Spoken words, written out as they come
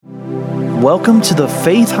Welcome to the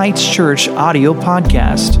Faith Heights Church audio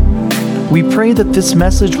podcast. We pray that this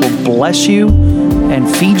message will bless you and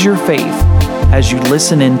feed your faith as you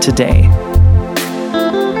listen in today.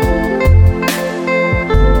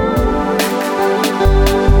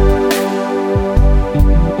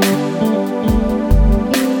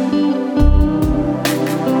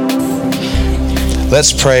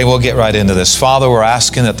 Let's pray. We'll get right into this. Father, we're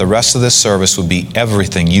asking that the rest of this service would be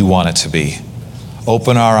everything you want it to be.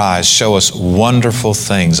 Open our eyes. Show us wonderful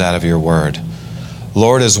things out of your word.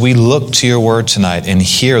 Lord, as we look to your word tonight and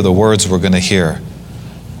hear the words we're going to hear,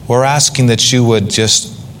 we're asking that you would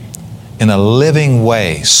just, in a living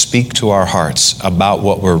way, speak to our hearts about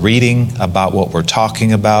what we're reading, about what we're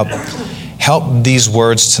talking about. Help these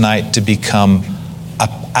words tonight to become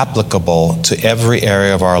applicable to every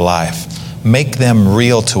area of our life. Make them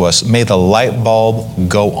real to us. May the light bulb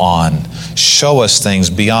go on. Show us things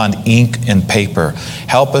beyond ink and paper.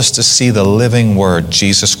 Help us to see the living word,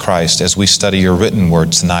 Jesus Christ, as we study your written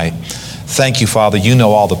word tonight. Thank you, Father. You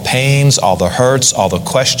know all the pains, all the hurts, all the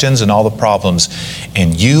questions, and all the problems.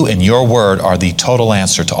 And you and your word are the total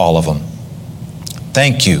answer to all of them.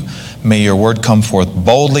 Thank you. May your word come forth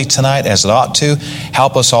boldly tonight as it ought to.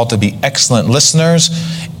 Help us all to be excellent listeners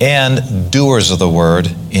and doers of the word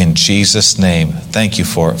in Jesus' name. Thank you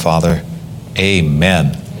for it, Father.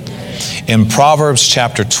 Amen. In Proverbs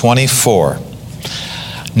chapter 24.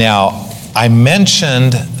 Now, I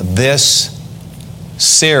mentioned this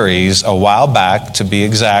series a while back, to be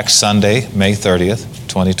exact, Sunday, May 30th,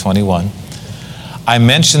 2021. I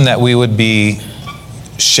mentioned that we would be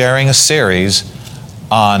sharing a series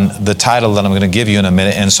on the title that I'm going to give you in a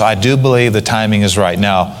minute. And so I do believe the timing is right.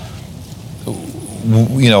 Now,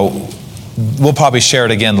 you know, we'll probably share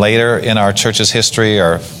it again later in our church's history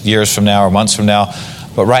or years from now or months from now.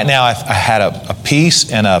 But right now I had a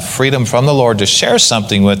peace and a freedom from the Lord to share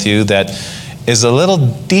something with you that is a little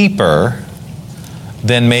deeper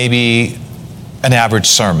than maybe an average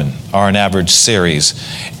sermon or an average series.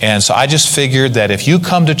 And so I just figured that if you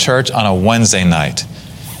come to church on a Wednesday night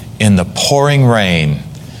in the pouring rain,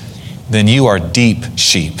 then you are deep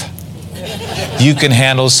sheep. You can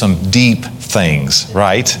handle some deep things,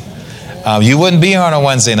 right? You wouldn't be here on a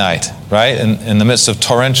Wednesday night, right? In the midst of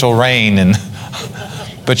torrential rain,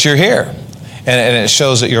 but you're here. And it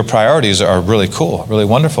shows that your priorities are really cool, really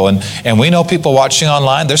wonderful. And we know people watching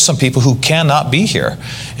online. There's some people who cannot be here.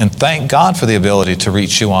 And thank God for the ability to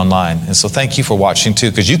reach you online. And so thank you for watching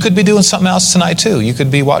too, because you could be doing something else tonight too. You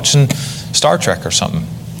could be watching Star Trek or something.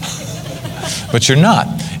 But you're not.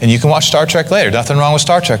 And you can watch Star Trek later. Nothing wrong with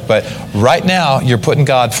Star Trek. But right now, you're putting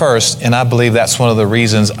God first. And I believe that's one of the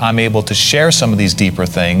reasons I'm able to share some of these deeper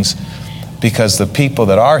things, because the people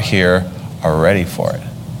that are here are ready for it.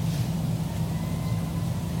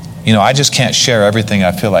 You know, I just can't share everything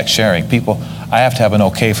I feel like sharing. I have to have an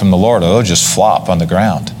okay from the Lord, or it'll just flop on the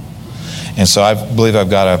ground. And so I believe I've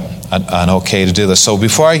got an okay to do this. So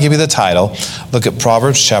before I give you the title, look at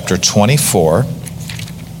Proverbs chapter 24.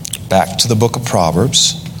 Back to the book of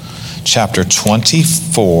Proverbs, chapter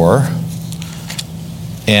 24.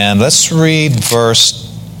 And let's read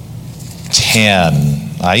verse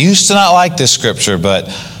 10. I used to not like this scripture, but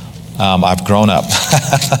I've grown up.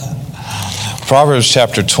 Proverbs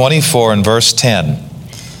chapter 24 and verse 10.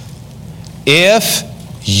 If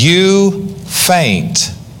you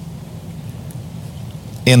faint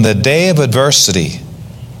in the day of adversity,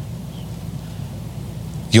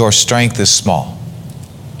 your strength is small.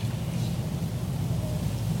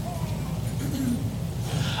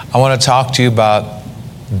 I want to talk to you about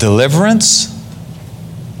deliverance,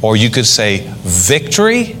 or you could say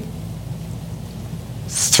victory,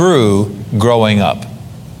 through growing up.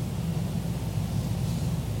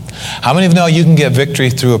 How many of you know you can get victory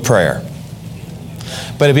through a prayer?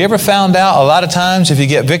 But have you ever found out a lot of times if you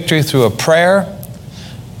get victory through a prayer,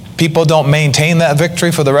 people don't maintain that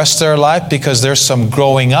victory for the rest of their life because there's some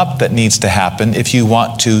growing up that needs to happen if you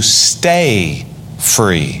want to stay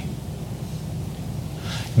free.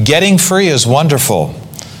 Getting free is wonderful.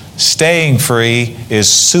 Staying free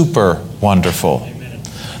is super wonderful.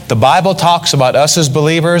 The Bible talks about us as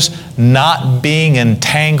believers not being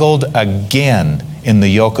entangled again in the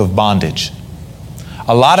yoke of bondage.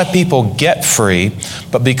 A lot of people get free,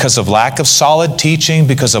 but because of lack of solid teaching,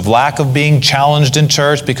 because of lack of being challenged in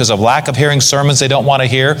church, because of lack of hearing sermons they don't want to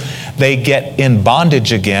hear, they get in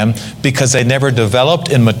bondage again because they never developed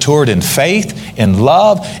and matured in faith, in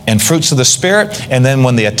love, and fruits of the Spirit. And then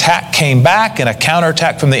when the attack came back and a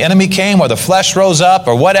counterattack from the enemy came, or the flesh rose up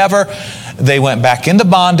or whatever, they went back into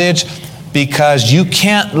bondage, because you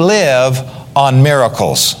can't live on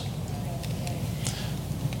miracles.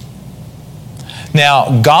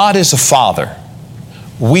 Now, God is a father.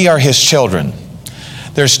 We are his children.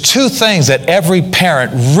 There's two things that every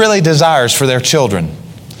parent really desires for their children.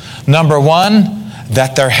 Number one,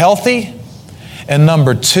 that they're healthy. And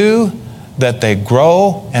number two, that they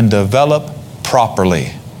grow and develop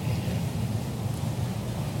properly.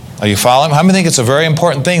 Are you following? How many think it's a very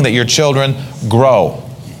important thing that your children grow?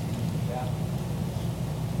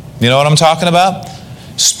 You know what I'm talking about?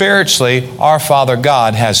 Spiritually, our Father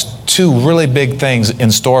God has two really big things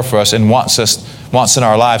in store for us and wants in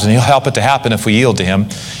our lives, and he'll help it to happen if we yield to him.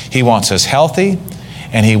 He wants us healthy,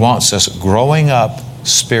 and he wants us growing up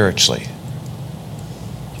spiritually.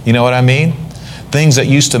 You know what I mean? Things that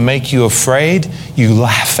used to make you afraid, you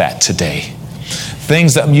laugh at today.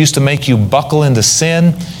 Things that used to make you buckle into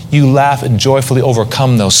sin, you laugh and joyfully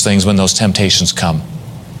overcome those things when those temptations come.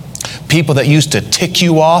 People that used to tick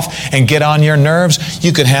you off and get on your nerves,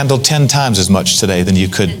 you could handle 10 times as much today than you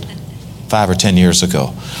could 5 or 10 years ago.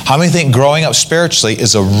 How many think growing up spiritually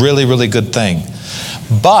is a really, really good thing?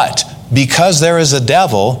 But because there is a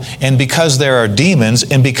devil, and because there are demons,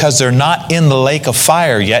 and because they're not in the lake of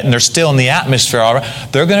fire yet, and they're still in the atmosphere, all right,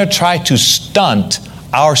 they're going to try to stunt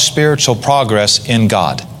our spiritual progress in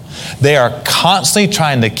God. They are constantly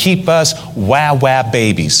trying to keep us wah-wah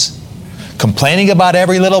babies. Complaining about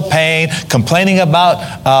every little pain, complaining about,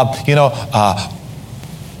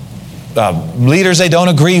 leaders they don't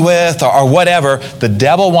agree with or whatever. The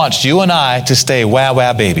devil wants you and I to stay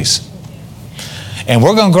wah-wah babies. And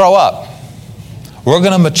we're going to grow up. We're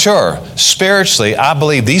going to mature. Spiritually, I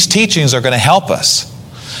believe these teachings are going to help us.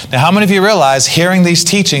 Now, how many of you realize hearing these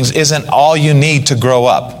teachings isn't all you need to grow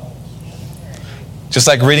up? Just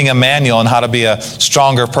like reading a manual on how to be a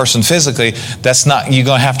stronger person physically, that's not, you're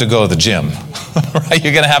going to have to go to the gym. Right?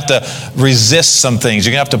 You're going to have to resist some things.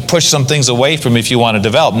 You're going to have to push some things away from if you want to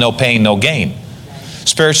develop. No pain, no gain.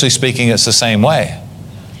 Spiritually speaking, it's the same way.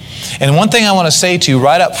 And one thing I want to say to you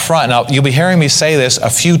right up front, now you'll be hearing me say this a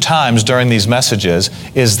few times during these messages,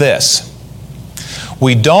 is this.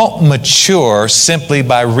 We don't mature simply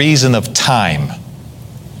by reason of time.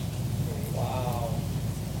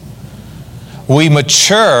 We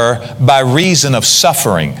mature by reason of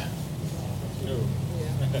suffering.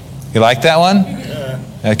 You like that one?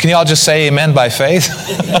 Can you all just say amen by faith?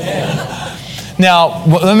 Now,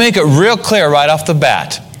 let me make it real clear right off the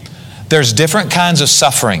bat. There's different kinds of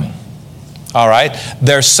suffering. All right?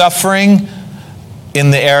 There's suffering in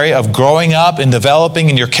the area of growing up and developing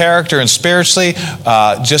in your character and spiritually,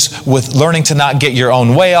 just with learning to not get your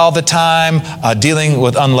own way all the time, dealing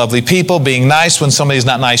with unlovely people, being nice when somebody's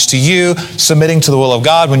not nice to you, submitting to the will of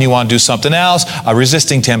God when you want to do something else,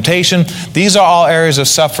 resisting temptation. These are all areas of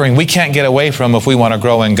suffering we can't get away from if we want to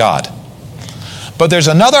grow in God. But there's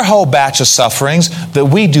another whole batch of sufferings that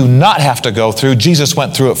we do not have to go through. Jesus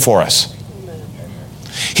went through it for us.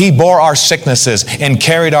 He bore our sicknesses and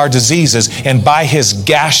carried our diseases, and by his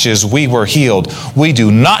gashes we were healed. We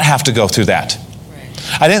do not have to go through that.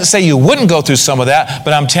 I didn't say you wouldn't go through some of that,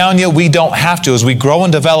 but I'm telling you, we don't have to. As we grow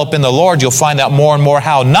and develop in the Lord, you'll find out more and more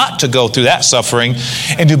how not to go through that suffering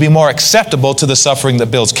and to be more acceptable to the suffering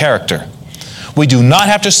that builds character. We do not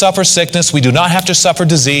have to suffer sickness. We do not have to suffer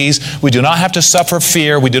disease. We do not have to suffer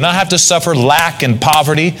fear. We do not have to suffer lack and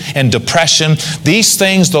poverty and depression. These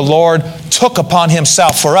things the Lord took upon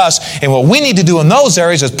himself for us. And what we need to do in those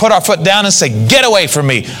areas is put our foot down and say, get away from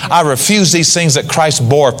me. I refuse these things that Christ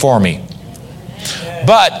bore for me.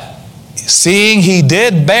 But seeing he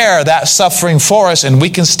did bear that suffering for us, and we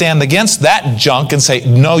can stand against that junk and say,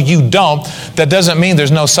 no, you don't, that doesn't mean there's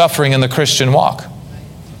no suffering in the Christian walk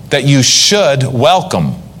that you should welcome.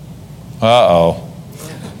 Uh-oh.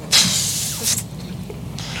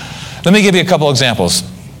 Let me give you a couple examples.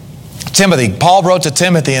 Timothy, Paul wrote to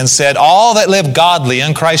Timothy and said, all that live godly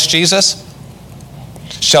in Christ Jesus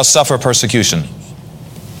shall suffer persecution.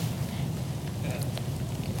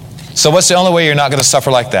 So what's the only way you're not going to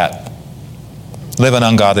suffer like that? Live an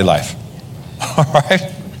ungodly life. All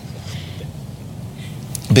right?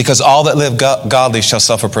 Because all that live godly shall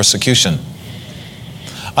suffer persecution.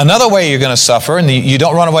 Another way you're going to suffer, and you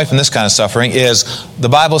don't run away from this kind of suffering, is the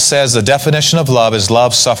Bible says the definition of love is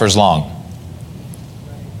love suffers long.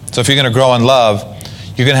 So if you're going to grow in love,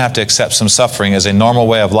 you're going to have to accept some suffering as a normal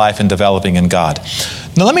way of life and developing in God.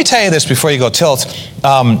 Now let me tell you this before you go tilt,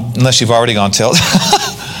 unless you've already gone tilt.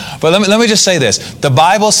 But let me just say this. The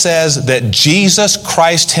Bible says that Jesus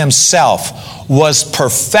Christ himself was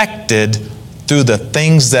perfected through the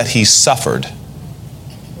things that he suffered.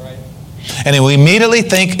 And we immediately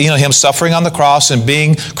think, him suffering on the cross and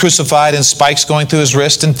being crucified and spikes going through his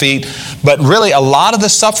wrist and feet. But really, a lot of the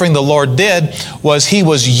suffering the Lord did was he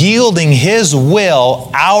was yielding his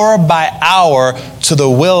will hour by hour to the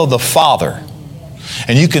will of the Father.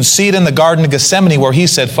 And you can see it in the Garden of Gethsemane where he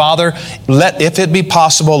said, Father, if it be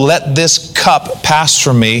possible, let this cup pass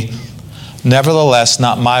from me. Nevertheless,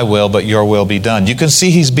 not my will, but your will be done. You can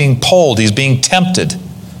see he's being pulled, he's being tempted.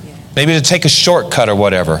 Maybe to take a shortcut or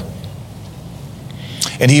whatever.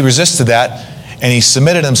 And he resisted that, and he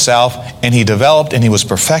submitted himself, and he developed, and he was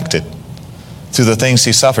perfected through the things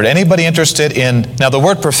he suffered. Anybody interested in, now the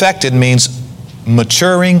word perfected means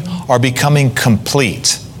maturing or becoming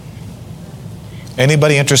complete.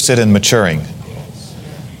 Anybody interested in maturing?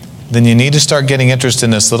 Then you need to start getting interested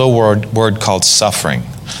in this little word called suffering.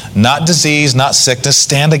 Not disease, not sickness.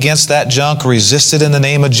 Stand against that junk, resist it in the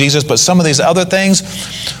name of Jesus. But some of these other things,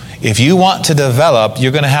 if you want to develop,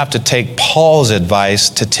 you're going to have to take Paul's advice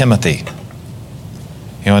to Timothy.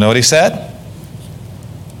 You want to know what he said?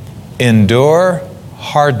 Endure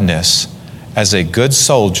hardness as a good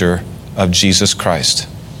soldier of Jesus Christ.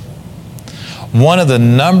 One of the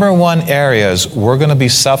number one areas we're going to be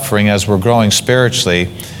suffering as we're growing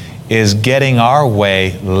spiritually is getting our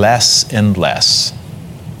way less and less.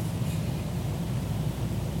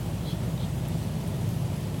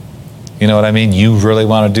 You know what I mean? You really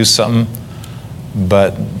want to do something,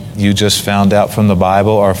 but you just found out from the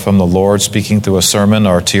Bible or from the Lord speaking through a sermon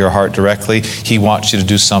or to your heart directly, He wants you to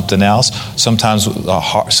do something else. Sometimes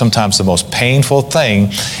the most painful thing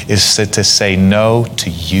is to say no to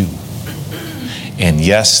you and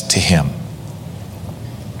yes to Him.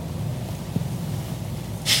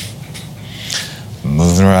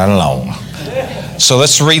 Moving right along. So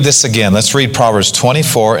let's read this again. Let's read Proverbs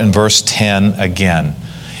 24 and verse 10 again.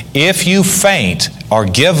 If you faint or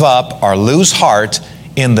give up or lose heart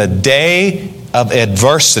in the day of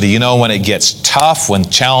adversity, when it gets tough, when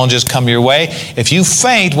challenges come your way, if you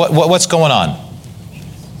faint, what's going on?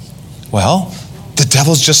 Well, the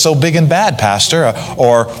devil's just so big and bad, Pastor,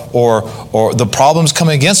 or the problems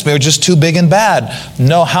coming against me are just too big and bad.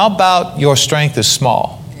 No, how about your strength is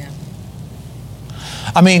small? Yeah.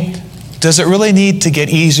 I mean, does it really need to get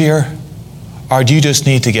easier, or do you just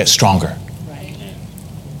need to get stronger?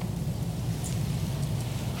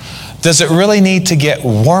 Does it really need to get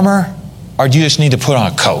warmer, or do you just need to put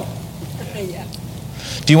on a coat? Yeah.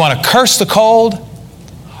 Do you want to curse the cold,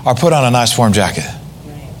 or put on a nice warm jacket?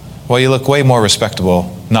 Right. Well, you look way more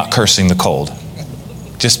respectable not cursing the cold.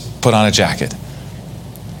 Just put on a jacket.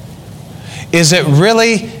 Is it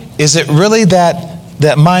really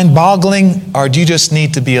that mind-boggling, or do you just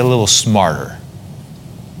need to be a little smarter?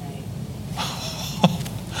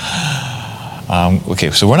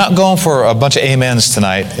 Okay, so we're not going for a bunch of amens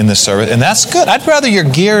tonight in this service, and that's good. I'd rather your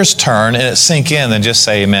gears turn and it sink in than just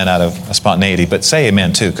say amen out of spontaneity, but say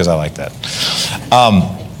amen too, because I like that.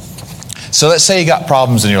 So let's say you got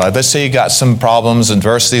problems in your life. Let's say you got some problems,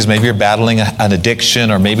 adversities. Maybe you're battling an addiction,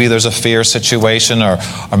 or maybe there's a fear situation, or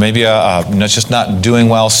maybe just not doing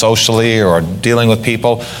well socially or dealing with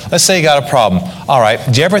people. Let's say you got a problem. All right,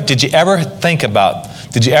 did you ever think about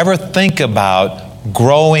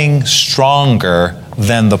growing stronger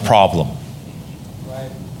than the problem?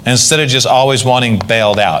 Right. Instead of just always wanting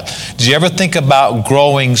bailed out. Did you ever think about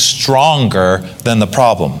growing stronger than the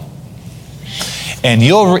problem? And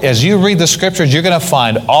as you read the Scriptures, you're going to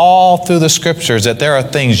find all through the Scriptures that there are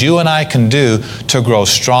things you and I can do to grow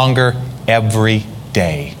stronger every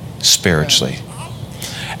day spiritually.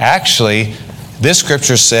 Actually, this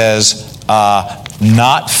Scripture says,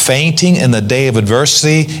 not fainting in the day of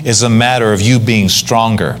adversity is a matter of you being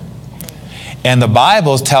stronger. And the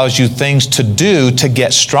Bible tells you things to do to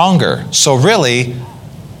get stronger. So really,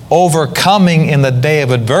 overcoming in the day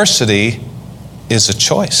of adversity is a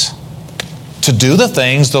choice. To do the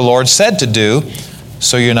things the Lord said to do,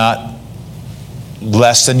 so you're not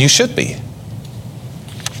less than you should be.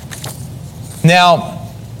 Now,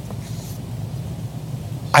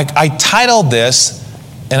 I titled this,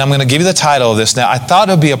 and I'm going to give you the title of this now. I thought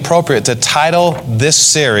it would be appropriate to title this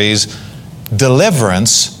series,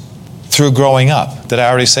 Deliverance Through Growing Up. Did I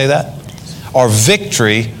already say that? Or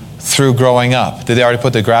Victory Through Growing Up. Did they already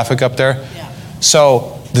put the graphic up there? Yeah.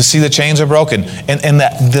 So, to see the chains are broken. And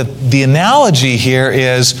the analogy here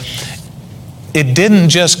is, it didn't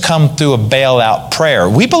just come through a bailout prayer.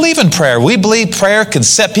 We believe in prayer. We believe prayer can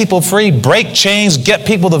set people free, break chains, get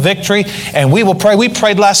people the victory, and we will pray. We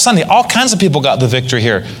prayed last Sunday. All kinds of people got the victory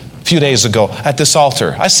here a few days ago at this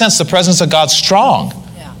altar. I sense the presence of God strong.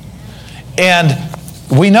 Yeah.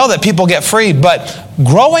 And we know that people get free, but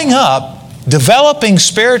growing up developing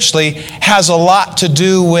spiritually has a lot to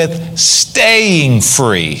do with staying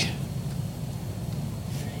free.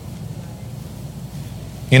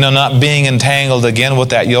 You know, not being entangled again with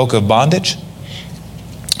that yoke of bondage.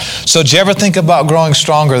 So did you ever think about growing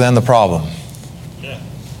stronger than the problem? Yeah.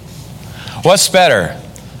 What's better?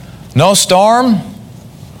 No storm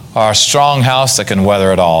or a strong house that can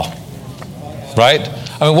weather it all? Right?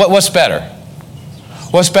 I mean, what's better?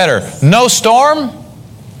 What's better? No storm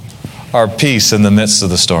or peace in the midst of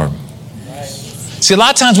the storm? See, a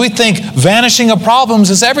lot of times we think vanishing of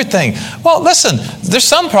problems is everything. Well, listen, there's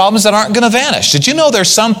some problems that aren't going to vanish. Did you know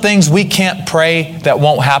there's some things we can't pray that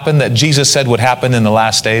won't happen that Jesus said would happen in the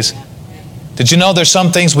last days? Did you know there's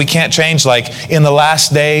some things we can't change, like in the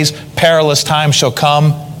last days, perilous times shall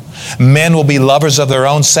come. Men will be lovers of their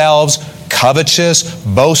own selves, covetous,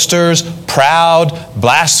 boasters, proud,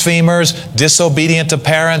 blasphemers, disobedient to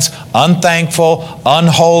parents, unthankful,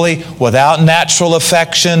 unholy, without natural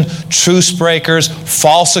affection, truce breakers,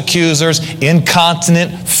 false accusers,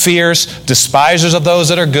 incontinent, fierce, despisers of those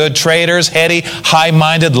that are good, traitors, heady,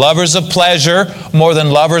 high-minded, lovers of pleasure more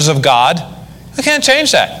than lovers of God. I can't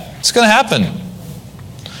change that. It's going to happen.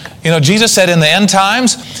 You know, Jesus said in the end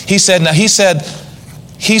times, He said,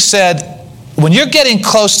 when you're getting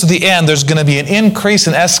close to the end, there's going to be an increase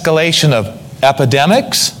and escalation of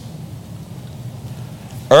epidemics,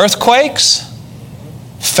 earthquakes,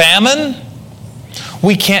 famine.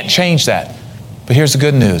 We can't change that. But here's the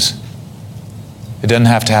good news. It doesn't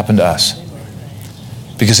have to happen to us.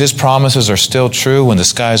 Because His promises are still true when the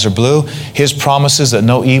skies are blue. His promises that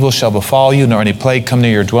no evil shall befall you, nor any plague come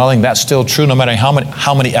near your dwelling, that's still true no matter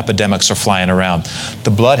how many epidemics are flying around.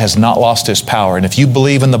 The blood has not lost its power. And if you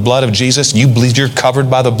believe in the blood of Jesus, and you believe you're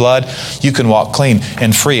covered by the blood, you can walk clean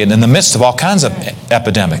and free. And in the midst of all kinds of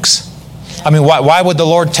epidemics. I mean, why would the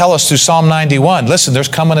Lord tell us through Psalm 91? Listen, there's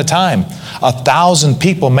coming a time. 1,000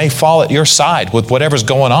 people may fall at your side with whatever's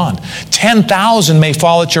going on. 10,000 may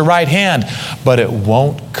fall at your right hand, but it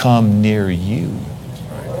won't come near you.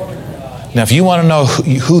 Now, if you want to know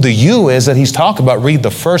who the you is that He's talking about, read the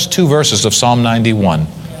first 2 verses of Psalm 91,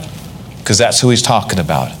 because that's who He's talking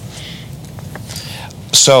about.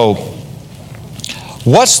 So,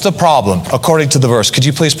 what's the problem according to the verse? Could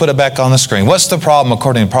you please put it back on the screen? What's the problem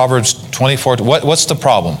according to Proverbs 24? What's the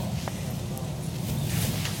problem?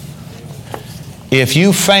 If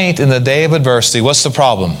you faint in the day of adversity, what's the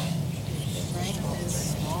problem?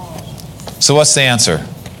 So what's the answer?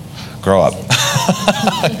 Grow up.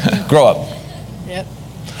 Grow up. Yep.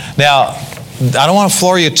 Now, I don't want to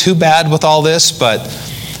floor you too bad with all this, but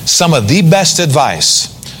some of the best advice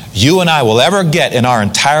you and I will ever get in our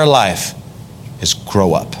entire life is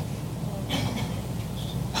grow up.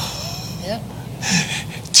 Yep.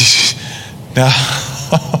 Now,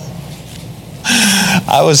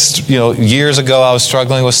 I was, years ago, I was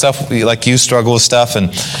struggling with stuff like you struggle with stuff,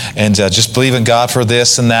 and just believing God for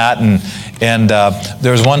this and that, and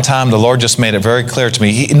there was one time the Lord just made it very clear to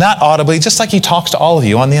me. He, not audibly, just like He talks to all of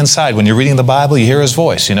you on the inside. When you're reading the Bible, you hear His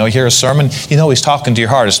voice. You hear a sermon, He's talking to your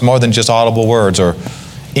heart. It's more than just audible words or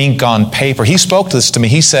ink on paper. He spoke to this to me.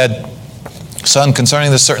 He said, "Son,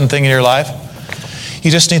 concerning this certain thing in your life,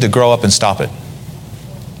 you just need to grow up and stop it."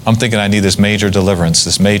 I'm thinking I need this major deliverance,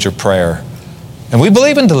 this major prayer. And we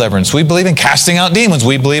believe in deliverance. We believe in casting out demons.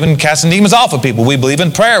 We believe in casting demons off of people. We believe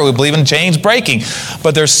in prayer. We believe in chains breaking.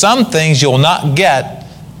 But there's some things you'll not get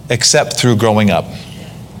except through growing up.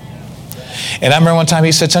 And I remember one time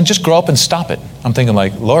He said, "Son, just grow up and stop it." I'm thinking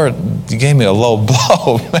like, "Lord, you gave me a low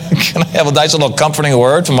blow. Can I have a nice little comforting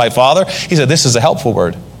word from my Father?" He said, "This is a helpful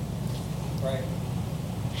word."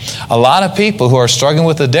 A lot of people who are struggling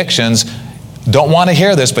with addictions don't want to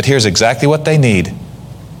hear this, but here's exactly what they need.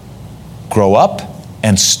 Grow up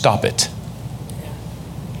and stop it.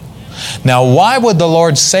 Now, why would the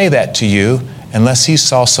Lord say that to you unless He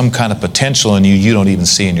saw some kind of potential in you you don't even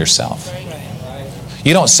see in yourself?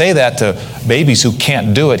 You don't say that to babies who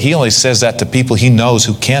can't do it. He only says that to people He knows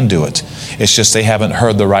who can do it. It's just they haven't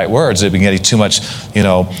heard the right words. They've been getting too much,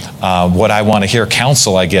 what I want to hear,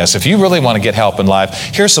 counsel, I guess. If you really want to get help in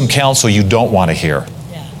life, here's some counsel you don't want to hear.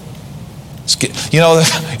 You know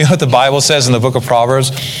what the Bible says in the book of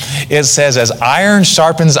Proverbs? It says, as iron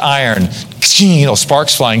sharpens iron,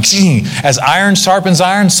 sparks flying, as iron sharpens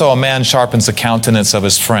iron, so a man sharpens the countenance of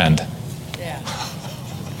his friend. Yeah.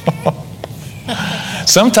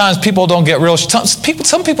 Sometimes people don't get real.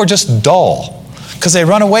 Some people are just dull because they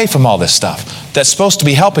run away from all this stuff that's supposed to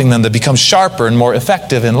be helping them to become sharper and more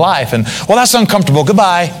effective in life. And, well, that's uncomfortable.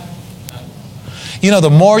 Goodbye. The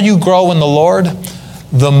more you grow in the Lord,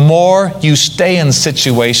 the more you stay in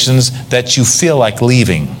situations that you feel like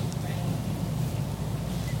leaving.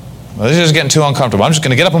 Well, this is just getting too uncomfortable. I'm just going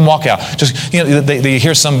to get up and walk out. Just, they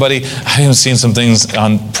hear somebody. I've even seen some things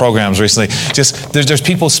on programs recently. Just there's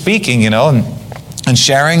people speaking, and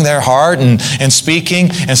sharing their heart and speaking.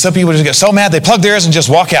 And some people just get so mad they plug their ears and just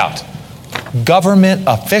walk out. Government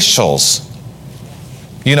officials,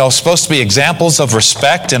 supposed to be examples of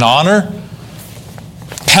respect and honor,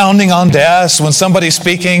 pounding on desks when somebody's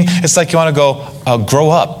speaking. It's like you want to go, grow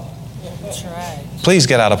up. That's right. Please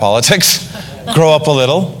get out of politics. Grow up a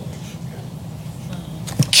little.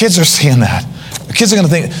 Kids are seeing that. Kids are going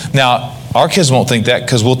to think. Now, our kids won't think that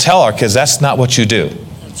because we'll tell our kids that's not what you do.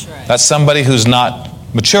 That's right. That's somebody who's not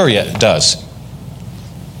mature yet does.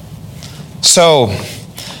 So,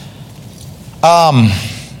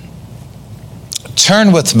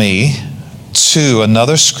 turn with me to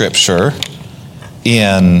another scripture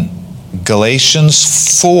in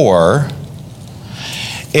Galatians 4.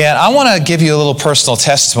 And I want to give you a little personal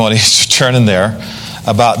testimony as you turn in there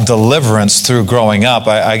about deliverance through growing up.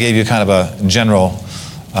 I gave you kind of a general,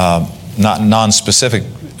 not non-specific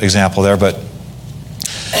example there, but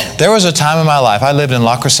there was a time in my life, I lived in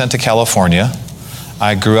La Crescenta, California.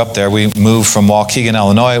 I grew up there. We moved from Waukegan,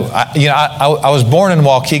 Illinois. I was born in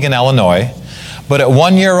Waukegan, Illinois, but at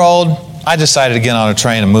 1 year old, I decided to get on a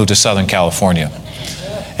train and move to Southern California.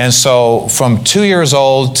 And so from 2 years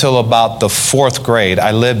old till about the 4th grade,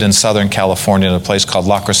 I lived in Southern California in a place called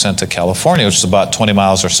La Crescenta, California, which is about 20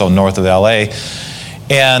 miles or so north of LA.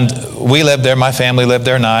 And we lived there. My family lived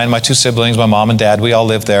there, 9. My 2 siblings, my mom and dad, we all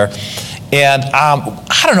lived there. And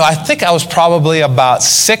I don't know, I think I was probably about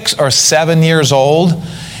 6 or 7 years old.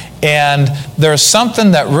 And there's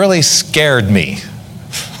something that really scared me.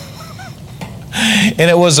 And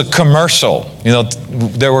it was a commercial.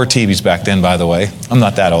 There were TVs back then, by the way. I'm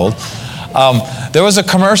not that old. There was a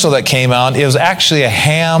commercial that came out. It was actually a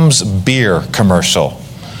Ham's beer commercial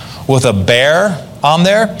with a bear on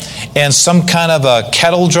there and some kind of a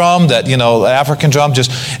kettle drum that, African drum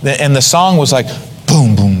and the song was like,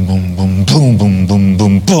 boom, boom, boom, boom, boom, boom, boom,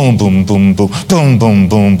 boom, boom, boom, boom, boom, boom, boom,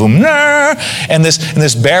 boom, boom, and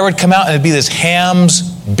this bear would come out and it'd be this Ham's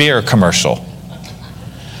beer commercial.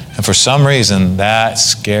 And for some reason, that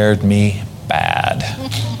scared me bad.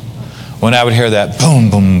 When I would hear that boom,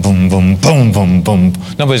 boom, boom, boom, boom, boom, boom.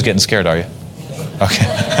 Nobody's getting scared, are you? Okay.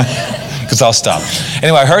 Because I'll stop.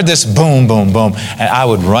 Anyway, I heard this boom, boom, boom. And I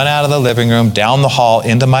would run out of the living room, down the hall,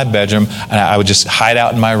 into my bedroom. And I would just hide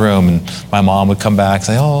out in my room. And my mom would come back and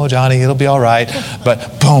say, oh, Johnny, it'll be all right.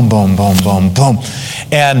 But boom, boom, boom, boom, boom.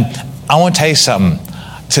 And I want to tell you something.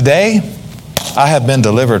 Today, I have been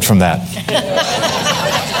delivered from that.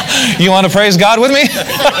 You want to praise God with me?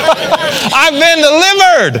 I've been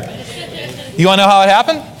delivered. You want to know how it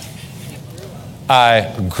happened?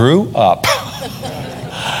 I grew up.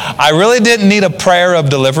 I really didn't need a prayer of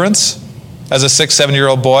deliverance as a 6,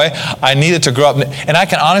 7-year-old boy. I needed to grow up. And I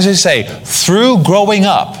can honestly say, through growing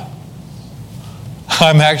up,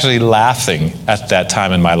 I'm actually laughing at that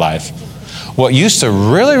time in my life. What used to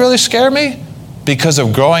really, really scare me, because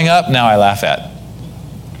of growing up, now I laugh at.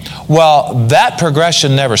 Well, that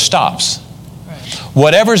progression never stops.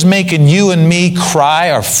 Whatever's making you and me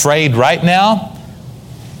cry or afraid right now,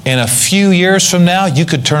 in a few years from now, you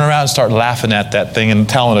could turn around and start laughing at that thing and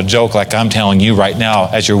telling a joke like I'm telling you right now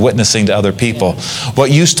as you're witnessing to other people. What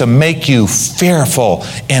used to make you fearful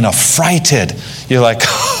and affrighted, you're like,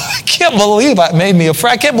 I can't believe it made me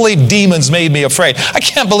afraid. I can't believe demons made me afraid. I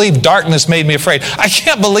can't believe darkness made me afraid. I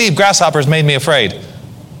can't believe grasshoppers made me afraid.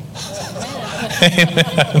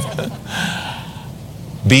 Amen.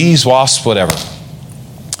 Bees, wasps, whatever.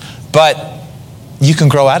 But you can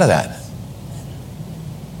grow out of that.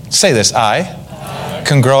 Say this, I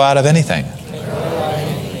can grow out of anything.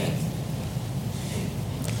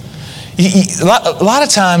 A lot of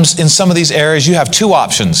times in some of these areas you have 2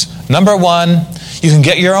 options. Number 1, you can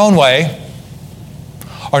get your own way.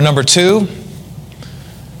 Or number 2,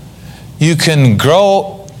 you can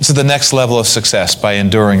grow to the next level of success by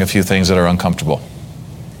enduring a few things that are uncomfortable.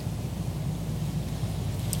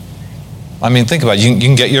 I mean, think about it. You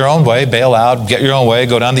can get your own way, bail out, get your own way,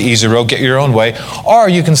 go down the easy road, get your own way. Or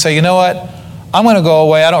you can say, you know what? I'm going to go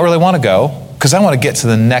away. I don't really want to go because I want to get to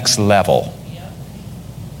the next level.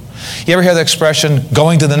 You ever hear the expression,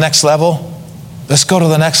 going to the next level? Let's go to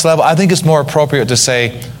the next level. I think it's more appropriate to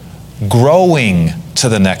say, growing to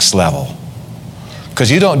the next level. Because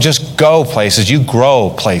you don't just go places, you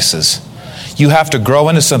grow places. You have to grow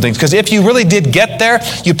into something. Because if you really did get there,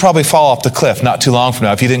 you'd probably fall off the cliff not too long from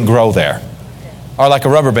now if you didn't grow there. Or like a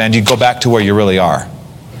rubber band, you'd go back to where you really are.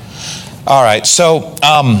 All right, so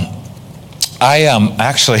I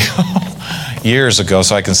actually, years ago,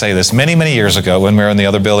 so I can say this, many, many years ago, when we were in the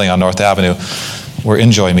other building on North Avenue, We're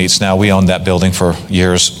Enjoy Meats now. We owned that building for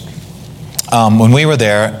years. When we were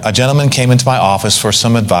there, a gentleman came into my office for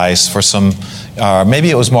some advice,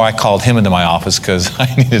 maybe it was more I called him into my office because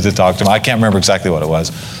I needed to talk to him. I can't remember exactly what it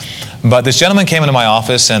was. But this gentleman came into my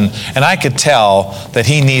office, and I could tell that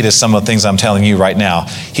he needed some of the things I'm telling you right now.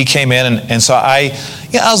 He came in, and so I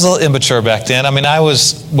was a little immature back then. I mean, I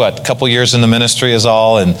was, a couple years in the ministry is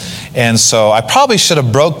all, and so I probably should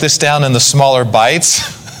have broke this down into smaller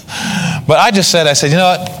bites. But I said, you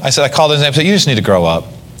know what? I called his name and said, you just need to grow up.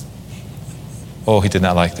 Oh, he did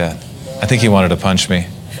not like that. I think he wanted to punch me.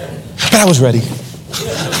 But I was ready.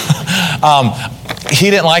 He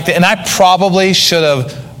didn't like that. And I probably should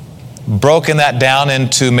have broken that down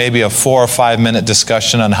into maybe a 4 or 5 minute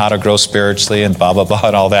discussion on how to grow spiritually and blah, blah, blah,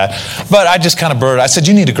 and all that. But I just kind of blurted. I said,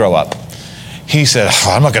 you need to grow up. He said,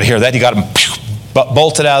 I'm not going to hear that. He got him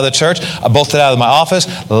bolted out of the church. I bolted out of my office,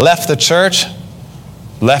 left the church,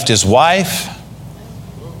 left his wife.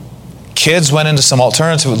 Kids went into some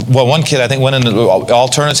alternative, one kid I think went into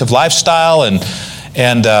alternative lifestyle, and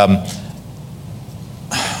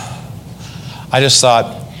I just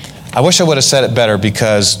thought, I wish I would have said it better,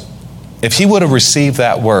 because if he would have received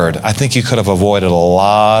that word, I think he could have avoided a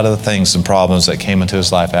lot of the things and problems that came into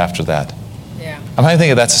his life after that. Yeah. I'm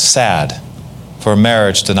thinking that's sad for a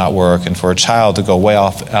marriage to not work and for a child to go way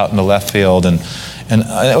off out in the left field, and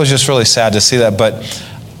it was just really sad to see that. But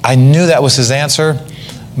I knew that was his answer.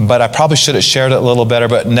 But I probably should have shared it a little better.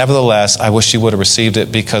 But nevertheless, I wish you would have received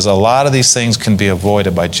it, because a lot of these things can be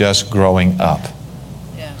avoided by just growing up.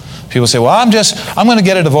 Yeah. People say, well, I'm going to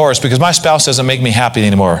get a divorce because my spouse doesn't make me happy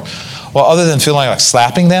anymore. Well, other than feeling like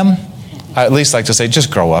slapping them, I at least like to say,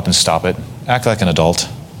 just grow up and stop it. Act like an adult.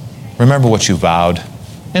 Remember what you vowed.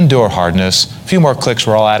 Endure hardness. A few more clicks,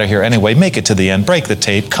 we're all out of here anyway. Make it to the end. Break the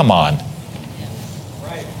tape. Come on.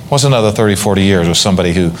 What's another 30, 40 years with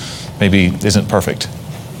somebody who maybe isn't perfect?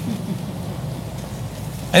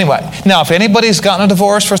 Anyway, now if anybody's gotten a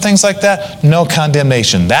divorce for things like that, no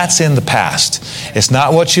condemnation. That's in the past. It's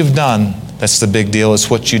not what you've done that's the big deal. It's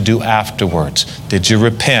what you do afterwards. Did you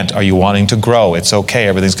repent? Are you wanting to grow? It's okay.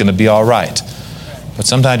 Everything's going to be all right. But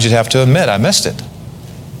sometimes you'd have to admit, I missed it.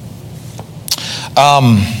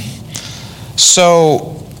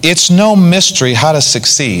 So it's no mystery how to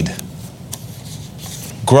succeed.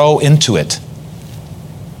 Grow into it.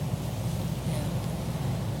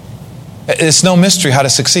 It's no mystery how to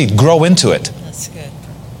succeed. Grow into it. That's good.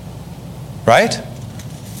 Right?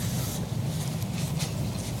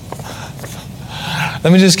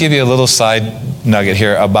 Let me just give you a little side nugget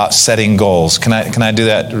here about setting goals. Can I do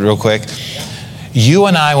that real quick? You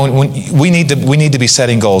and I, when we need to be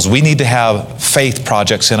setting goals. We need to have faith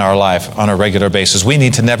projects in our life on a regular basis. We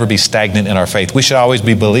need to never be stagnant in our faith. We should always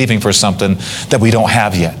be believing for something that we don't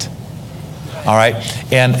have yet. All right?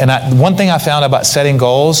 And one thing I found about setting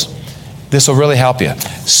goals, this will really help you.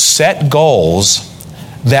 Set goals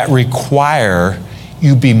that require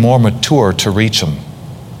you be more mature to reach them.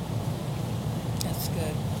 That's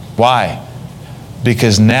good. Why?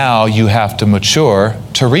 Because now you have to mature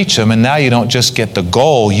to reach them, and now you don't just get the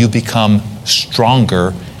goal, you become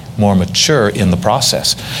stronger, more mature in the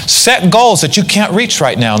process. Set goals that you can't reach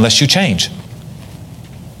right now unless you change.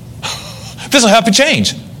 This will help you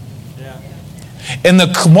change. And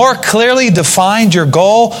the more clearly defined your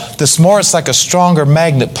goal, the more it's like a stronger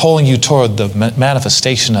magnet pulling you toward the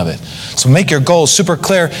manifestation of it. So make your goals super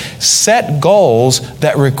clear. Set goals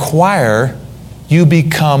that require you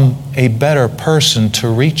become a better person to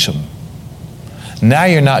reach them. Now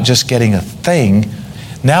you're not just getting a thing.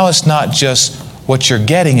 Now it's not just what you're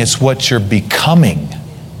getting, it's what you're becoming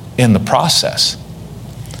in the process.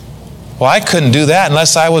 Well, I couldn't do that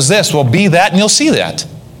unless I was this. Well, be that and you'll see that.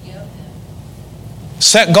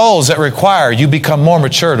 Set goals that require you become more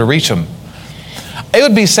mature to reach them. It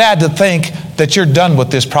would be sad to think that you're done with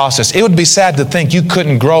this process. It would be sad to think you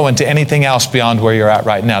couldn't grow into anything else beyond where you're at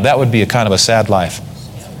right now. That would be a kind of a sad life.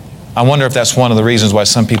 I wonder if that's one of the reasons why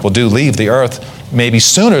some people do leave the earth maybe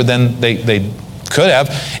sooner than they could have,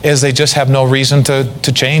 is they just have no reason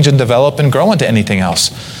to change and develop and grow into anything else.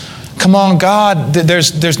 Come on, God,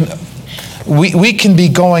 we can be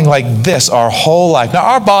going like this our whole life. Now,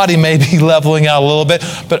 our body may be leveling out a little bit,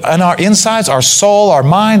 but in our insides, our soul, our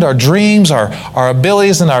mind, our dreams, our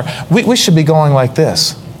abilities, and we should be going like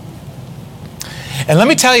this. And let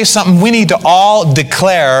me tell you something we need to all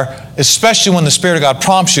declare, especially when the Spirit of God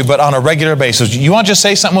prompts you, but on a regular basis. You want to just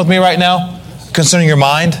say something with me right now concerning your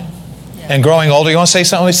mind and growing older? You want to say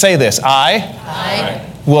something? Say this. I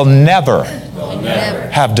will never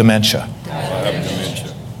have dementia.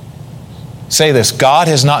 Say this. God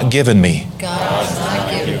has not given me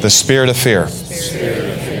the spirit of fear,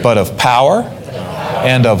 but of power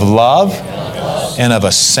and of love, and of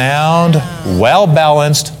a sound,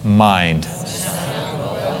 well-balanced mind.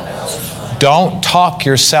 Don't talk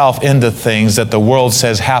yourself into things that the world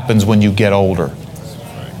says happens when you get older.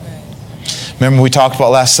 Remember we talked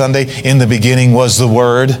about last Sunday, in the beginning was the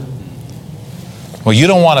Word. Well, you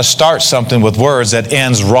don't want to start something with words that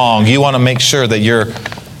ends wrong. You want to make sure that your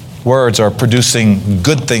words are producing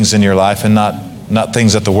good things in your life and not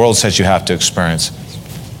things that the world says you have to experience.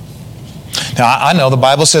 Now, I know the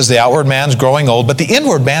Bible says the outward man's growing old, but the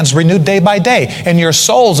inward man's renewed day by day, and your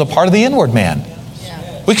soul's a part of the inward man.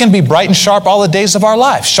 We can be bright and sharp all the days of our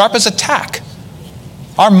life, sharp as a tack.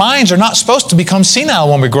 Our minds are not supposed to become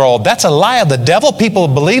senile when we grow old. That's a lie of the devil. People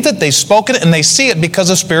believe it, they've spoken it, and they see it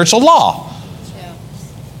because of spiritual law.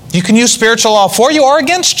 You can use spiritual law for you or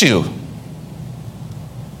against you.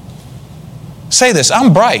 Say this,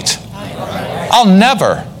 I'm bright. I'll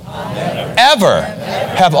never, ever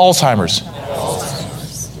have Alzheimer's.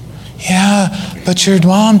 Yeah, but your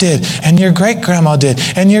mom did, and your great-grandma did,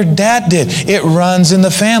 and your dad did. It runs in the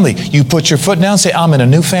family. You put your foot down and say, I'm in a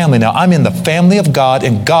new family now. I'm in the family of God,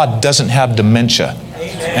 and God doesn't have dementia.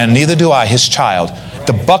 And neither do I, His child.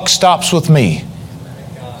 The buck stops with me.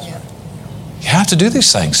 You have to do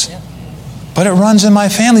these things. But it runs in my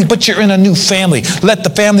family. But you're in a new family. Let the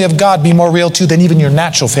family of God be more real too than even your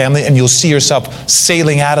natural family, and you'll see yourself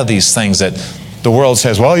sailing out of these things that the world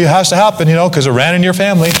says, well, it has to happen, because it ran in your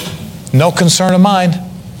family. No concern of mine.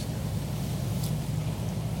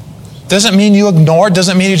 Doesn't mean you ignore,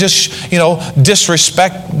 doesn't mean you just,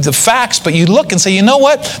 disrespect the facts, but you look and say, you know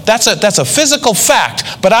what? That's a physical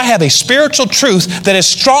fact, but I have a spiritual truth that is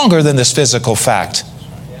stronger than this physical fact.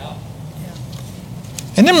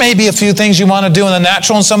 And there may be a few things you want to do in the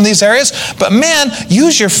natural in some of these areas, but man,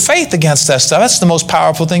 use your faith against that stuff. That's the most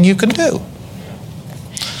powerful thing you can do.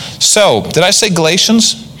 So, did I say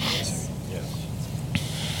Galatians?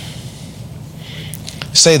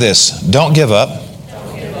 Say this, don't give up,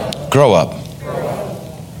 grow up.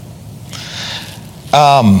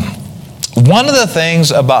 One of the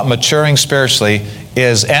things about maturing spiritually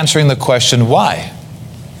is answering the question, why?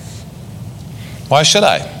 Why should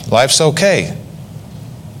I? Life's okay.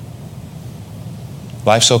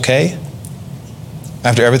 Life's okay?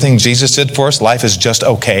 After everything Jesus did for us, life is just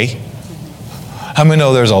okay? How many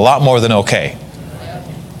know there's a lot more than okay?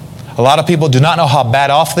 A lot of people do not know how bad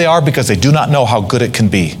off they are because they do not know how good it can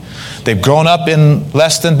be. They've grown up in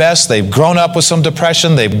less than best. They've grown up with some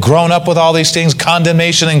depression. They've grown up with all these things,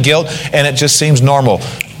 condemnation and guilt, and it just seems normal.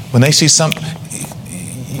 When they see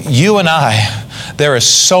you and I, there is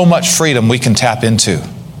so much freedom we can tap into.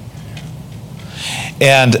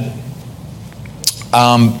 And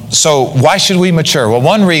so why should we mature? Well,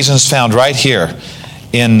 one reason is found right here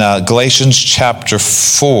in Galatians chapter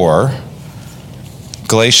 4.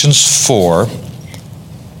 Galatians 4.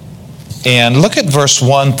 And look at verse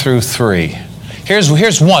 1 through 3.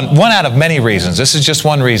 Here's one out of many reasons. This is just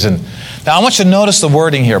one reason. Now, I want you to notice the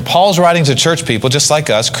wording here. Paul's writing to church people, just like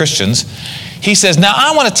us, Christians. He says, now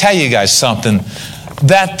I want to tell you guys something,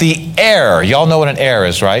 that the heir, y'all know what an heir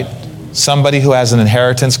is, right? Somebody who has an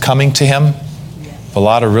inheritance coming to him. A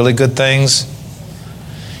lot of really good things.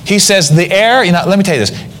 He says the heir, let me tell you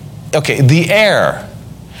this. Okay, the heir,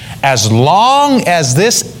 as long as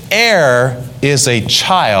this heir is a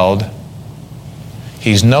child,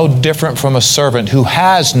 he's no different from a servant who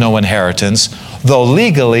has no inheritance, though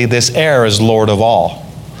legally this heir is Lord of all.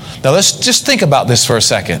 Now let's just think about this for a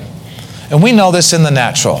second. And we know this in the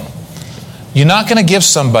natural. You're not going to give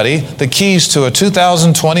somebody the keys to a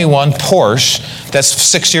 2021 Porsche that's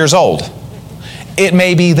 6 years old. It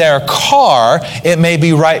may be their car, it may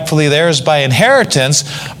be rightfully theirs by inheritance,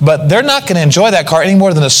 but they're not going to enjoy that car any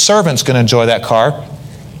more than a servant's going to enjoy that car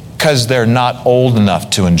because they're not old enough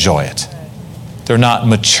to enjoy it. They're not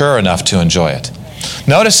mature enough to enjoy it.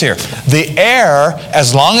 Notice here, the heir,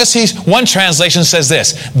 as long as one translation says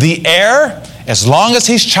this, the heir, as long as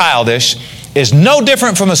he's childish, is no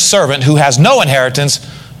different from a servant who has no inheritance,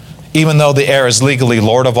 even though the heir is legally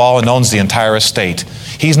Lord of all and owns the entire estate.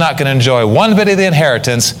 He's not going to enjoy one bit of the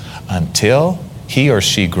inheritance until he or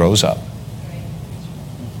she grows up.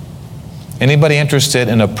 Anybody interested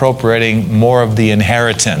in appropriating more of the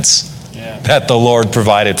inheritance that the Lord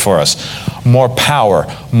provided for us? More power,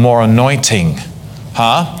 more anointing,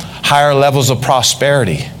 higher levels of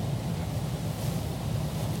prosperity.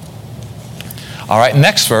 All right,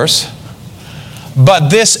 next verse. But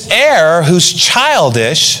this heir who's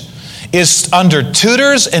childish is under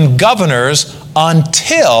tutors and governors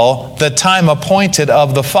until the time appointed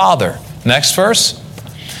of the Father. Next verse.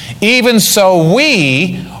 Even so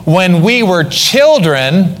we, when we were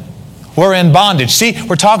children, We're in bondage. See,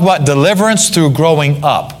 we're talking about deliverance through growing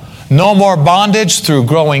up. No more bondage through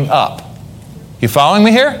growing up. You following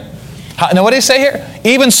me here? Now, what did he say here?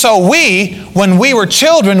 Even so when we were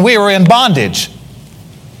children, we were in bondage,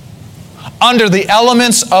 under the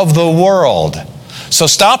elements of the world. So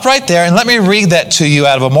stop right there and let me read that to you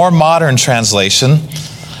out of a more modern translation.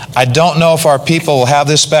 I don't know if our people will have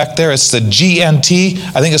this back there. It's the GNT.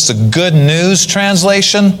 I think it's the Good News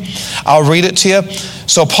translation. I'll read it to you.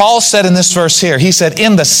 So Paul said in this verse here, he said,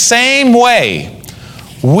 in the same way,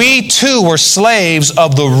 we too were slaves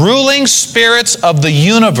of the ruling spirits of the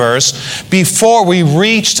universe before we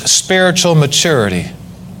reached spiritual maturity.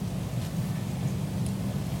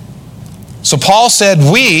 So Paul said,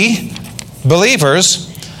 we,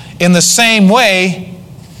 believers, in the same way,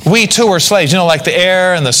 we too were slaves. You know, like the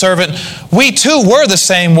heir and the servant. We too were the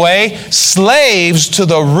same way, slaves to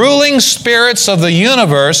the ruling spirits of the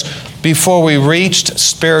universe before we reached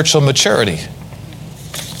spiritual maturity.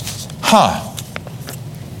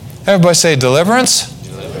 Everybody say deliverance?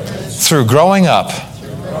 Deliverance. Through growing up.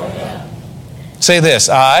 Say this,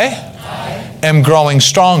 I am growing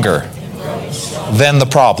stronger than the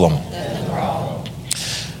problem.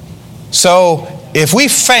 So, if we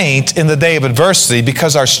faint in the day of adversity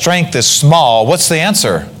because our strength is small, what's the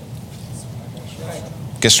answer?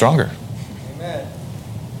 Get stronger.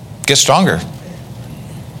 Get stronger.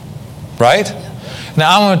 Right?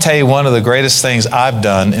 Now, I'm going to tell you one of the greatest things I've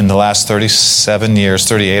done in the last 37 years,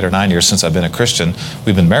 38 or 9 years since I've been a Christian.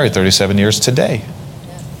 We've been married 37 years today.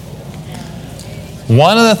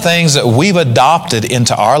 One of the things that we've adopted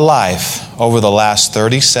into our life over the last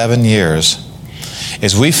 37 years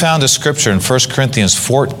is we found a scripture in 1 Corinthians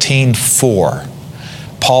 14:4.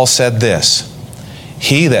 Paul said this,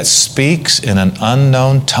 he that speaks in an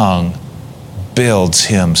unknown tongue builds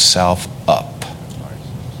himself up.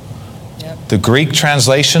 Yep. The Greek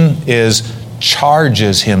translation is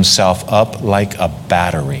charges himself up like a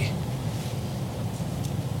battery.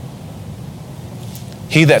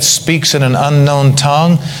 He that speaks in an unknown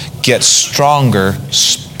tongue gets stronger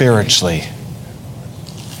spiritually.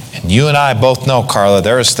 And you and I both know, Carla,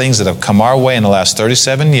 there is things that have come our way in the last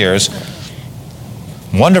 37 years.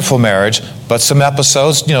 Wonderful marriage, but some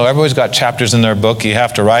episodes, you know, everybody's got chapters in their book you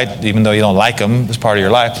have to write, even though you don't like them. It's part of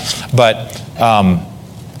your life. But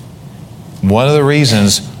one of the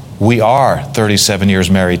reasons we are 37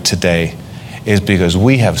 years married today is because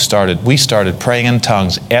we started praying in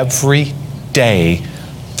tongues every day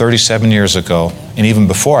 37 years ago. And even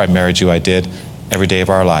before I married you, I did every day of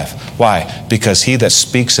our life. Why? Because he that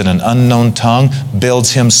speaks in an unknown tongue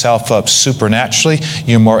builds himself up supernaturally.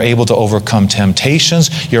 You're more able to overcome temptations.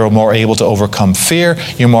 You're more able to overcome fear.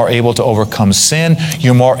 You're more able to overcome sin.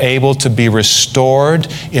 You're more able to be restored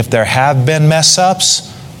if there have been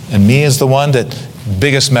mess-ups. And me is the one that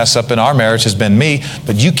biggest mess up in our marriage has been me.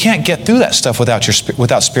 But you can't get through that stuff without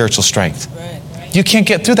spiritual strength. Right. You can't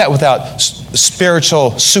get through that without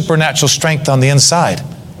spiritual, supernatural strength on the inside.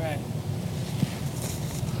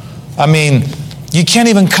 I mean, you can't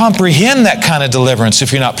even comprehend that kind of deliverance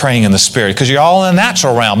if you're not praying in the Spirit, because you're all in the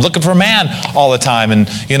natural realm, looking for man all the time. And,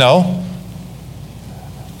 you know,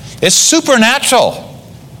 it's supernatural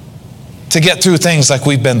to get through things like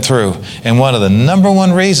we've been through. And one of the number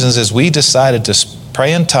one reasons is we decided to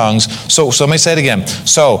pray in tongues. So let me say it again.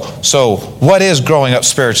 So what is growing up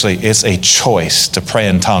spiritually? It's a choice to pray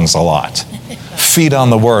in tongues a lot. Feed on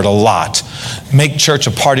the Word a lot. Make church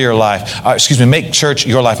a part of your life. Make church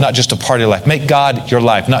your life, not just a part of your life. Make God your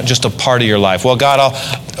life, not just a part of your life. Well, God,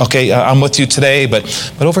 I'm with you today, but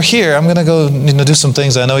over here, I'm going to go do some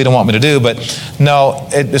things I know you don't want me to do. But no,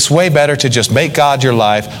 it's way better to just make God your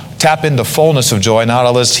life, tap into fullness of joy, not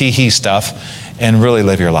all this he stuff, and really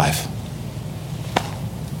live your life.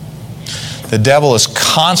 The devil is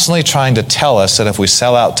constantly trying to tell us that if we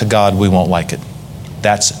sell out to God, we won't like it.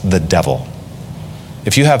 That's the devil.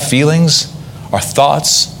 If you have feelings or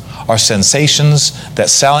thoughts or sensations that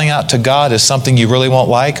selling out to God is something you really won't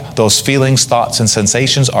like, those feelings, thoughts, and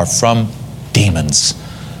sensations are from demons.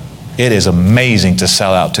 It is amazing to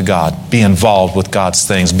sell out to God, be involved with God's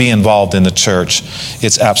things, be involved in the church.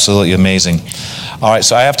 It's absolutely amazing. All right,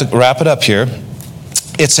 so I have to wrap it up here.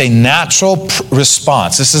 It's a natural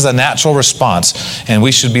response. This is a natural response, and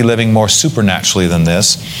we should be living more supernaturally than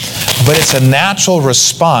this. But it's a natural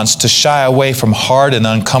response to shy away from hard and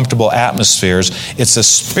uncomfortable atmospheres. It's a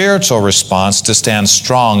spiritual response to stand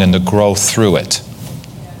strong and to grow through it.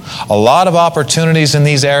 A lot of opportunities in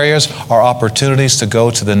these areas are opportunities to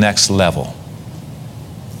go to the next level.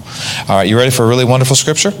 All right, you ready for a really wonderful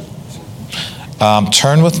scripture?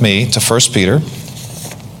 Turn with me to 1 Peter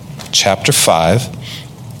chapter 5.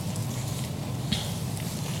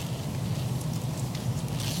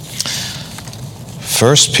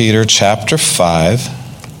 1 Peter chapter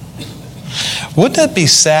 5. Wouldn't it be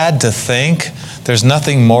sad to think there's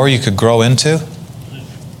nothing more you could grow into?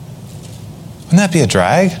 Wouldn't that be a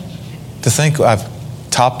drag? To think I've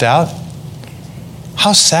topped out?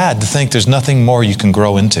 How sad to think there's nothing more you can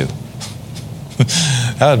grow into.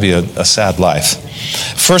 That would be a sad life.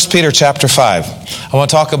 1 Peter chapter 5. I want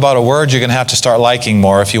to talk about a word you're going to have to start liking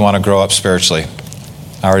more if you want to grow up spiritually.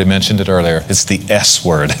 I already mentioned it earlier. It's the S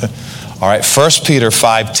word. All right, 1 Peter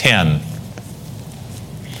 5:10.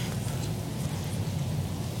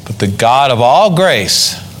 But the God of all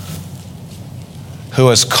grace, who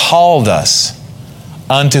has called us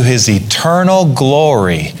unto his eternal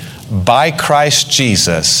glory by Christ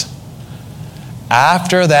Jesus,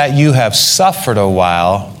 after that you have suffered a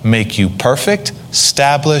while, make you perfect,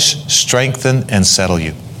 establish, strengthen, and settle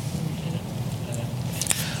you.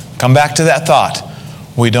 Come back to that thought.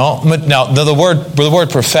 Now the word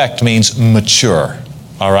perfect means mature.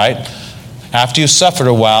 All right? After you suffered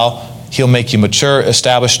a while, he'll make you mature,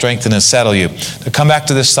 establish, strengthen, and settle you. To come back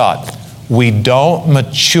to this thought. We don't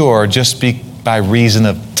mature just by reason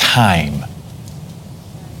of time.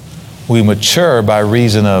 We mature by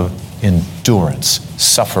reason of endurance,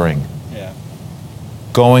 suffering,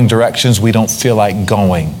 going directions we don't feel like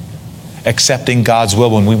going, accepting God's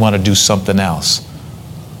will when we want to do something else,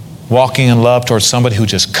 walking in love towards somebody who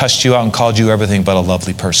just cussed you out and called you everything but a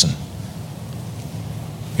lovely person.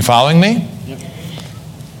 You following me? Yep.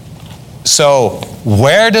 So,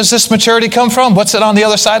 where does this maturity come from? What's it on the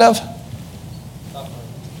other side of?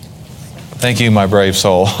 Thank you, my brave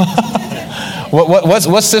soul.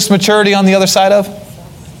 What's this maturity on the other side of?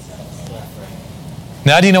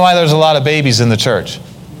 Now, do you know why there's a lot of babies in the church?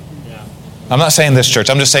 I'm not saying this church.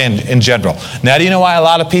 I'm just saying in general. Now, do you know why a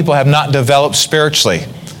lot of people have not developed spiritually?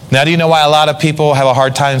 Now, do you know why a lot of people have a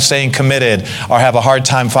hard time staying committed, or have a hard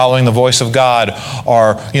time following the voice of God,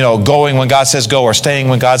 or, going when God says go, or staying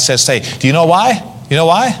when God says stay? Do you know why? You know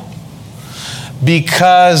why?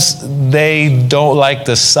 Because they don't like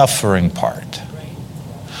the suffering part.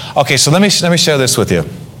 Okay, so let me share this with you.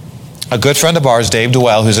 A good friend of ours, Dave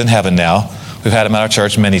DeWell, who's in heaven now, we've had him at our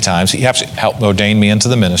church many times. He actually helped ordain me into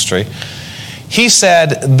the ministry. He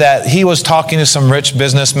said that he was talking to some rich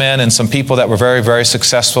businessmen and some people that were very, very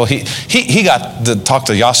successful. He got to talk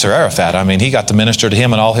to Yasser Arafat. I mean, he got to minister to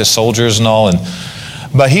him and all his soldiers and all.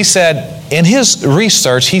 But he said, in his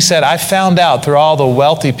research, he said, I found out through all the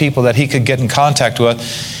wealthy people that he could get in contact with,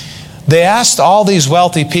 they asked all these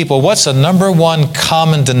wealthy people, what's the number one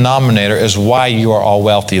common denominator is why you are all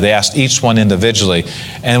wealthy? They asked each one individually.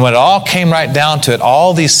 And when it all came right down to it,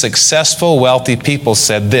 all these successful, wealthy people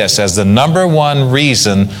said this as the number one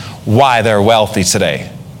reason why they're wealthy today.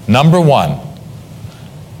 Number one,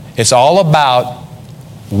 it's all about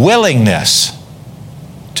willingness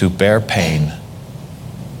to bear pain.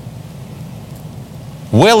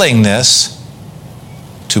 Willingness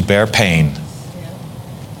to bear pain.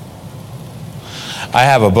 I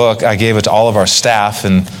have a book. I gave it to all of our staff,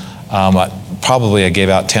 and I gave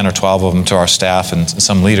out 10 or 12 of them to our staff and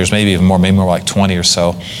some leaders, maybe even more, maybe more like 20 or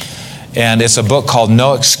so. And it's a book called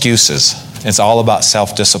No Excuses. It's all about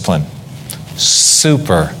self-discipline.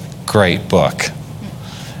 Super great book.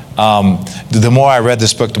 The more I read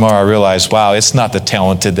this book, the more I realized, wow, it's not the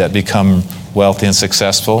talented that become wealthy and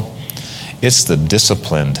successful. It's the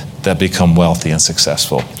disciplined that become wealthy and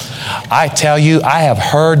successful. I tell you, I have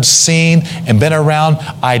heard, seen, and been around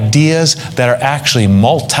ideas that are actually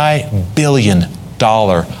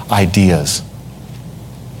multi-billion-dollar ideas.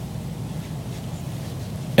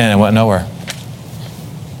 And it went nowhere.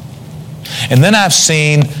 And then I've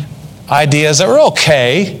seen ideas that were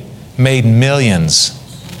okay, made millions,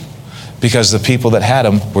 because the people that had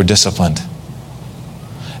them were disciplined.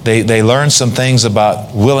 They learned some things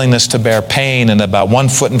about willingness to bear pain and about one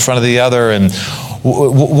foot in front of the other. And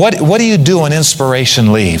what do you do when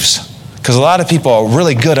inspiration leaves? Because a lot of people are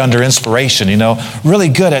really good under inspiration, really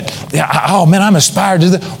good at, oh man, I'm inspired to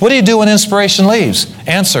do that. What do you do when inspiration leaves?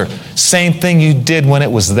 Answer, same thing you did when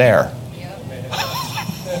it was there.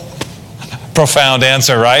 Profound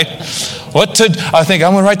answer, right? I think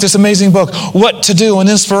I'm going to write this amazing book. What to do when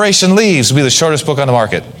inspiration leaves? It'll be the shortest book on the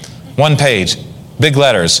market. 1 page. Big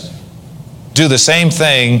letters. Do the same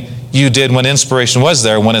thing you did when inspiration was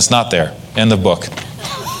there when it's not there. End of book.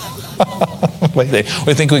 What do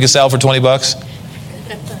you think we could sell for $20?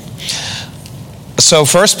 So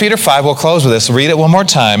 1 Peter 5, we'll close with this. Read it one more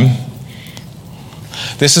time.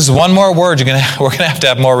 This is one more word we're going to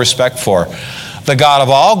have more respect for. The God of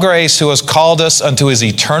all grace, who has called us unto his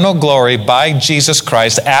eternal glory by Jesus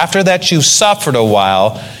Christ, after that you've suffered a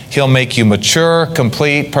while, he'll make you mature,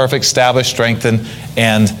 complete, perfect, establish, strengthen,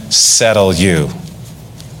 and settle you.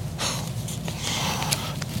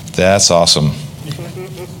 That's awesome.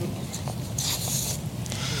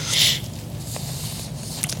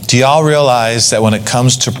 Do y'all realize that when it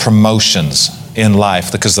comes to promotions in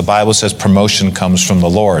life, because the Bible says promotion comes from the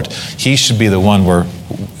Lord, He should be the one we're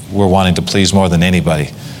wanting to please more than anybody.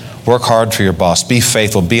 Work hard for your boss. Be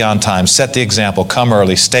faithful. Be on time. Set the example. Come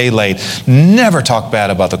early. Stay late. Never talk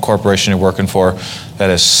bad about the corporation you're working for. That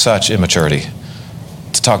is such immaturity,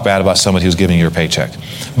 to talk bad about somebody who's giving you your paycheck.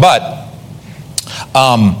 But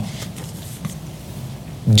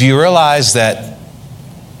do you realize that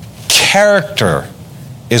character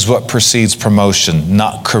is what precedes promotion,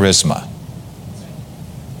 not charisma?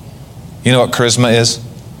 You know what charisma is?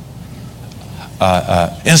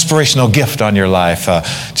 Inspirational gift on your life,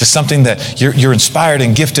 just something that you're inspired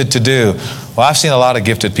and gifted to do. Well, I've seen a lot of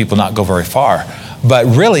gifted people not go very far. But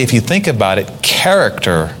really, if you think about it,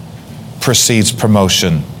 character precedes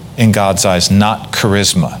promotion in God's eyes, not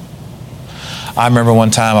charisma. I remember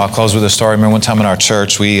one time, I'll close with a story. I remember one time in our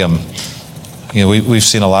church, we've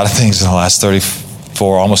seen a lot of things in the last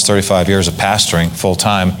 34, almost 35 years of pastoring full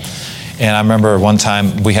time. And I remember one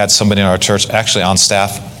time we had somebody in our church, actually on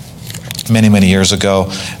staff, many, many years ago,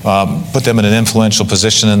 put them in an influential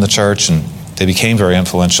position in the church, and they became very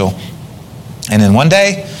influential. And then one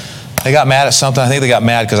day, they got mad at something. I think they got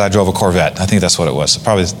mad because I drove a Corvette. I think that's what it was.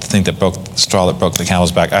 Probably the straw that broke the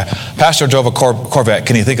camel's back. Pastor drove a Corvette.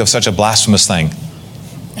 Can you think of such a blasphemous thing?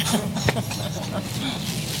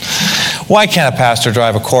 Why can't a pastor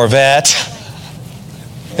drive a Corvette?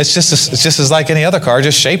 It's just as like any other car,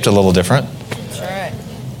 just shaped a little different. That's right.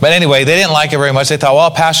 But anyway, they didn't like it very much. They thought, well,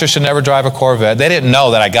 a pastor should never drive a Corvette. They didn't know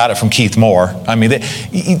that I got it from Keith Moore. I mean,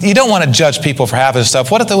 you don't want to judge people for having stuff.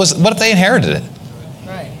 What if they inherited it?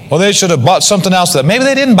 Right. Well, they should have bought something else. That maybe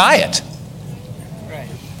they didn't buy it. Right.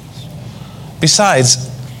 Besides,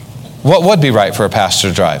 what would be right for a pastor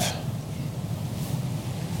to drive?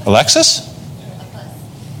 A Lexus?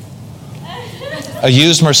 A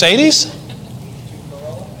used Mercedes?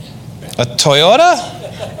 A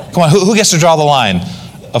Toyota? Come on, who gets to draw the line?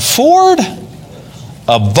 A Ford?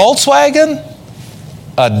 A Volkswagen?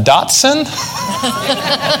 A Datsun?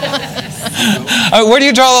 I mean, where do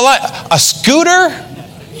you draw the line? A scooter?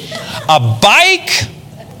 A bike?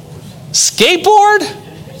 Skateboard?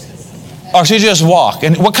 Or should he just walk?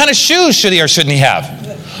 And what kind of shoes should he or shouldn't he have?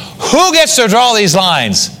 Who gets to draw these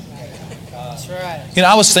lines? That's right. You know,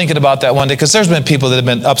 I was thinking about that one day, because there's been people that have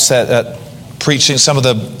been upset at preaching, some of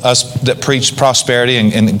us that preach prosperity,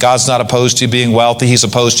 and God's not opposed to you being wealthy, He's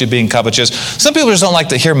opposed to you being covetous. Some people just don't like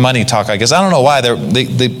to hear money talk, I guess. I don't know why.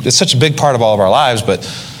 It's such a big part of all of our lives, but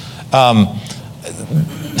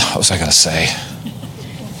what was I going to say?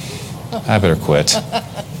 I better quit.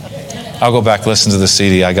 I'll go back, listen to the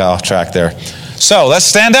CD. I got off track there. So let's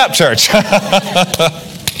stand up, church.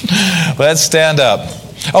 Let's stand up.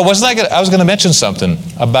 Oh, I was going to mention something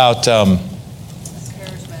about...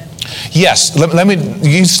 Yes, let me,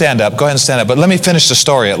 you stand up, go ahead and stand up, but let me finish the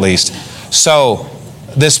story at least. So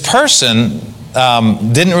this person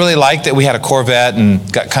didn't really like that we had a Corvette,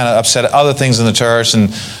 and got kind of upset at other things in the church, and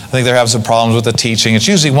I think they're having some problems with the teaching. It's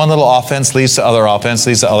usually one little offense leads to other offense,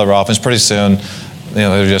 leads to other offense. Pretty soon,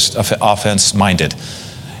 they're just offense-minded,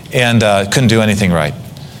 and couldn't do anything right.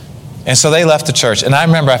 And so they left the church. And I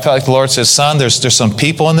remember, I felt like the Lord says, son, there's some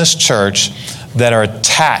people in this church that are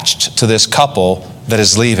attached to this couple that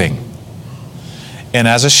is leaving. And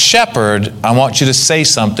as a shepherd, I want you to say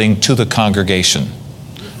something to the congregation,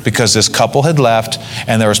 because this couple had left,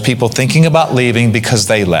 and there was people thinking about leaving because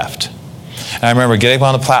they left. And I remember getting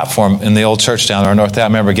up on the platform in the old church down there in North Dallas. I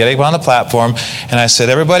remember getting up on the platform, and I said,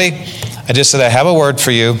 everybody, I just said, I have a word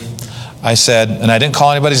for you. I said, and I didn't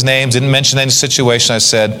call anybody's names, didn't mention any situation. I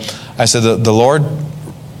said, the Lord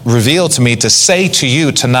revealed to me to say to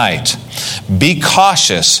you tonight, be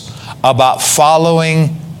cautious about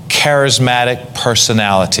following charismatic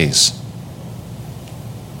personalities.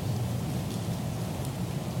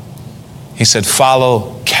 He said,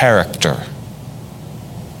 follow character.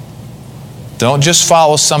 Don't just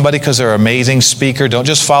follow somebody because they're an amazing speaker. Don't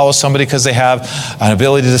just follow somebody because they have an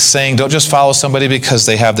ability to sing. Don't just follow somebody because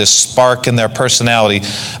they have this spark in their personality.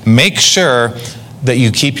 Make sure that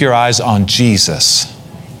you keep your eyes on Jesus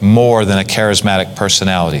more than a charismatic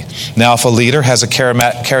personality. Now, if a leader has a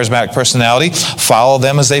charismatic personality, follow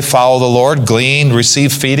them as they follow the Lord, glean,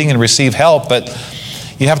 receive feeding, and receive help. But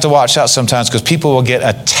you have to watch out sometimes, because people will get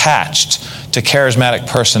attached to charismatic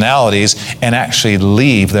personalities and actually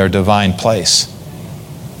leave their divine place.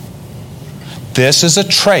 This is a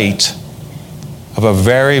trait of a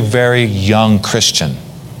very, very young Christian.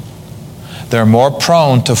 They're more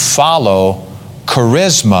prone to follow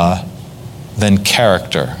charisma than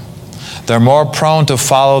character. They're more prone to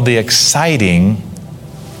follow the exciting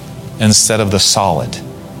instead of the solid.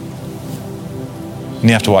 And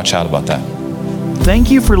you have to watch out about that. Thank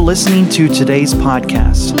you for listening to today's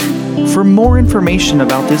podcast. For more information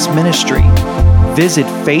about this ministry, visit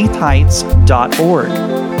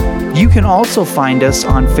faithheights.org. You can also find us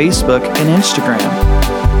on Facebook and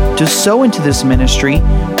Instagram. To sow into this ministry,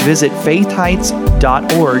 visit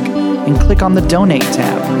faithheights.org and click on the Donate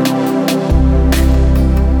tab.